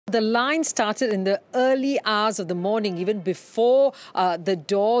The line started in the early hours of the morning, even before the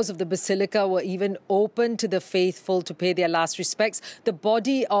doors of the Basilica were even open to the faithful to pay their last respects. The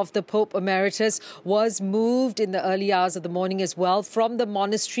body of the Pope Emeritus was moved in the early hours of the morning as well from the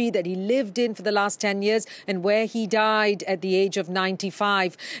monastery that he lived in for the last 10 years and where he died at the age of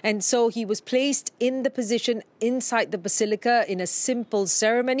 95. And so he was placed in the position inside the Basilica in a simple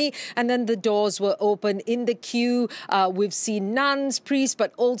ceremony, and then the doors were open. In the queue, we've seen nuns, priests,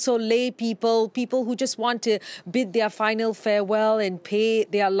 but also lay people who just want to bid their final farewell and pay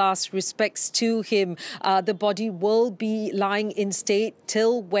their last respects to him. The body will be lying in state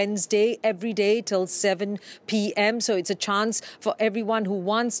till Wednesday, every day till 7 p.m. So it's a chance for everyone who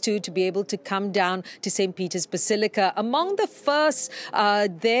wants to be able to come down to St. Peter's Basilica. Among the first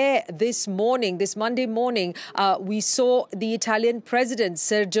there this morning, this Monday morning, we saw the Italian President,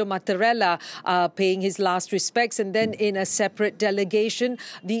 Sergio Mattarella, paying his last respects, and then in a separate delegation,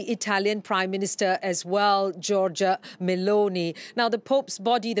 the Italian Prime Minister as well, Giorgia Meloni. Now, the Pope's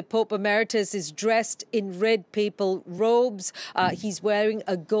body, the Pope Emeritus, is dressed in red papal robes. He's wearing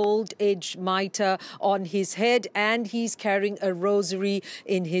a gold-edged mitre on his head, and he's carrying a rosary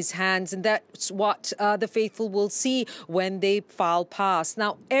in his hands. And that's what the faithful will see when they file past.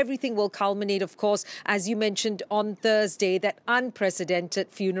 Now, everything will culminate, of course, as you mentioned, on Thursday, that unprecedented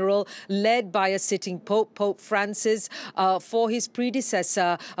funeral led by a sitting Pope, Pope Francis, for his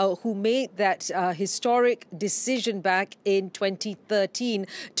predecessor, who made that historic decision back in 2013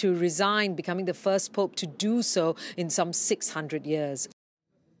 to resign, becoming the first Pope to do so in some 600 years.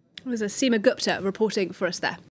 It was Seema Gupta reporting for us there.